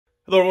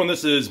Hello everyone,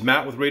 this is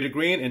Matt with Rated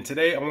Green, and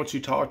today I want to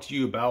talk to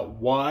you about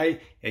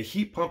why a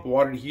heat pump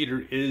water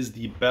heater is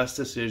the best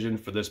decision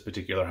for this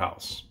particular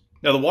house.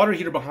 Now the water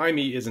heater behind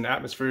me is an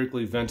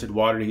atmospherically vented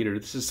water heater.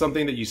 This is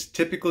something that you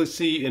typically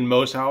see in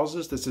most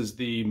houses. This is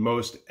the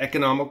most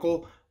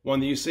economical one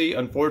that you see.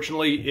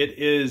 Unfortunately, it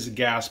is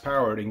gas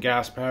powered, and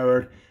gas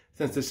powered,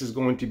 since this is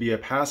going to be a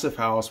passive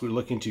house, we're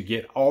looking to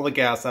get all the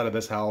gas out of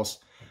this house,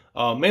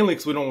 mainly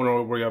because we don't want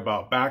to worry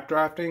about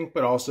backdrafting,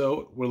 but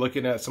also we're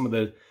looking at some of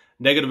the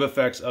negative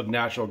effects of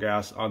natural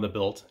gas on the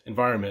built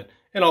environment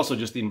and also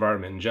just the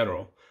environment in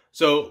general.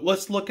 So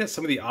let's look at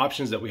some of the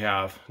options that we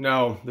have.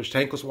 Now, there's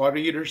tankless water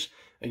heaters.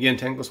 Again,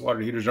 tankless water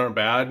heaters aren't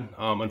bad.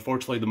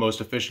 Unfortunately, the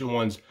most efficient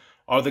ones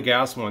are the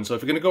gas ones. So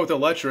if you're going to go with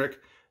electric,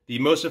 the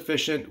most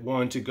efficient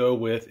one to go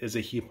with is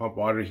a heat pump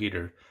water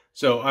heater.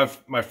 So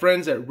my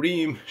friends at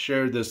Rheem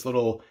shared this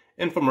little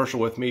infomercial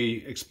with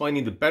me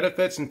explaining the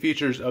benefits and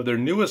features of their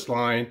newest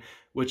line,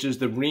 which is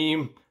the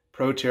Rheem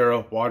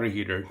Protera water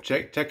heater.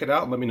 Check it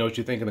out and let me know what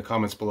you think in the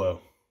comments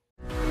below.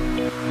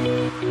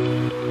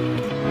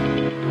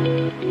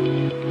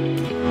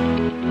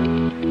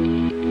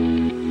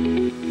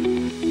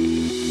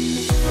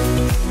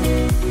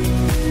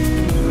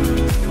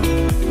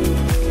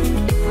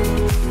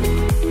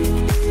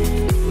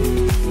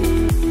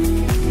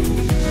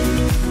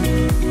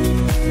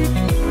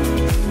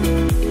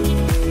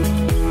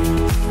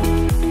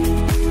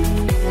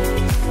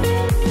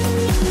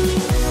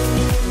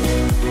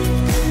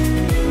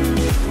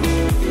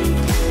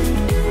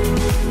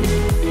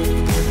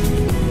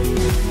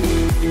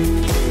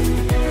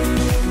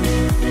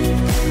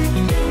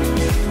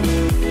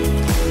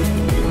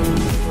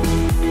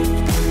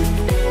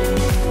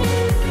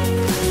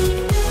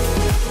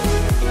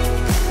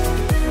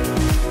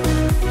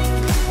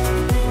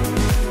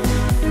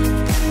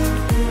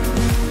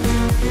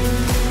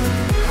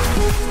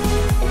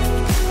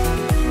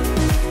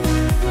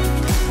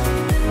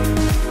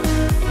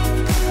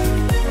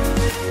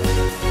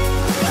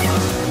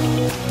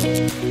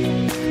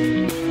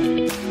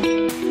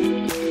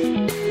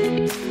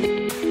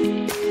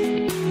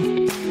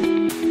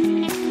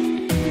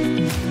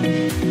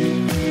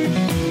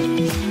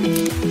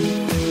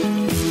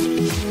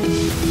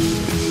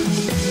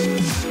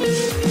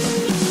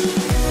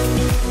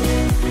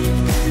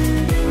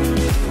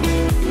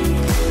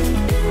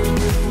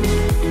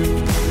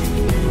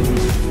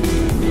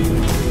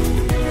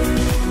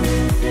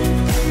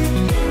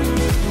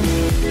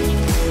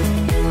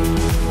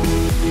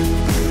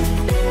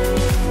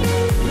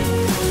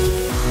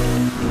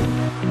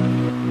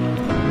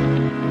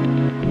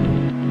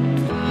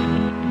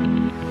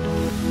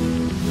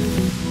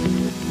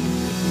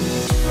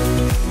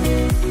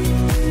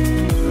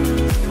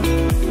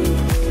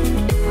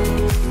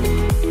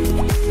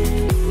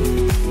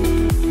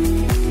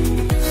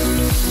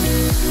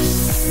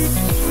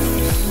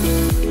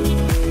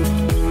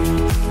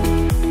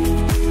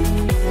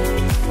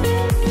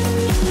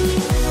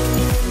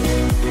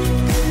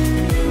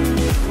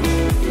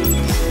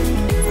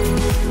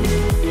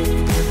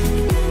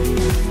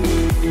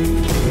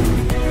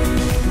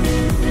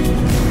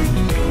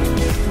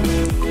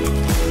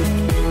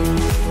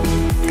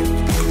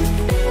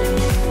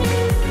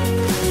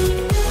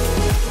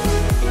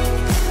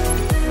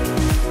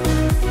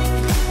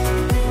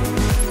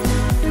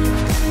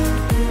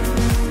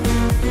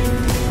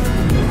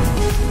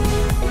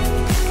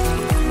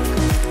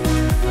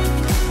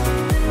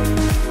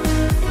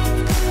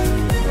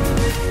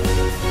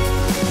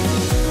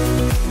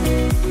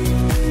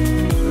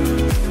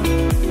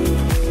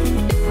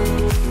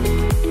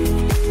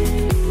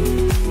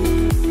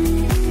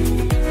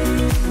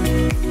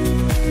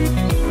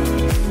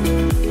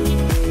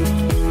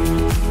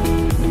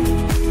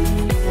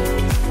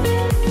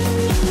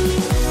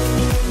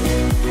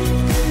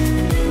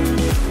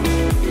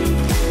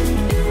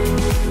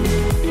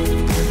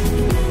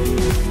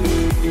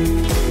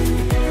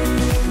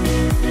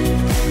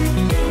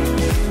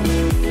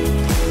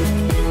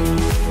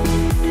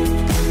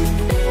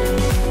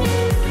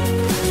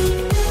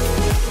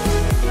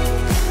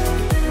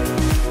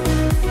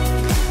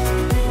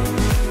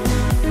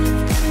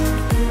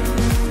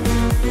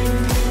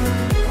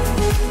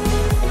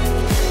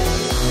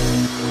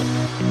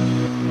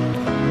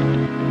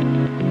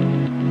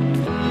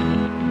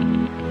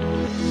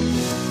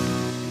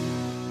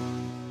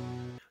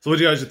 So what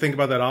do you guys think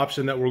about that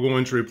option that we're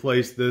going to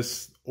replace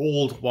this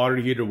old water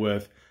heater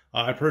with?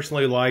 I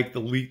personally like the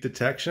leak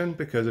detection,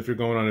 because if you're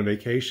going on a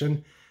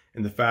vacation,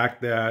 and the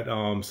fact that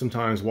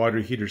sometimes water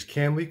heaters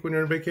can leak when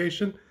you're on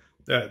vacation,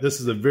 that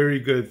this is a very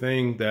good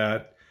thing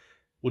that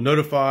will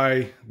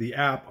notify the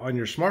app on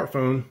your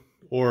smartphone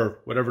or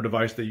whatever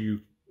device that you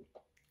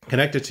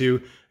connect it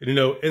to, and you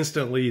know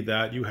instantly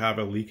that you have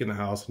a leak in the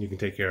house and you can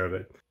take care of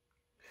it.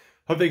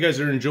 Hope that you guys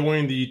are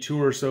enjoying the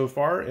tour so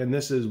far, and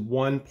this is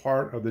one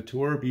part of the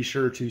tour. Be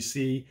sure to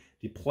see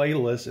the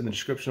playlist in the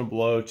description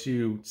below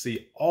to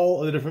see all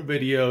of the different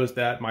videos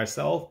that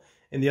myself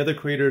and the other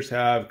creators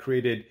have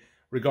created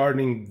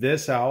regarding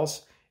this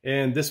house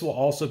And this will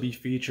also be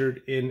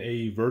featured in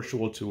a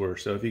virtual tour.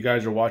 So if you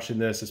guys are watching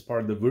this as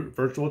part of the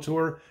virtual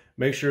tour,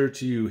 make sure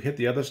to hit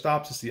the other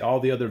stops to see all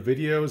the other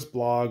videos,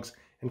 blogs,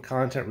 and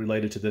content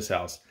related to this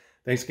house.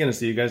 Thanks again, and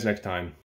see you guys next time.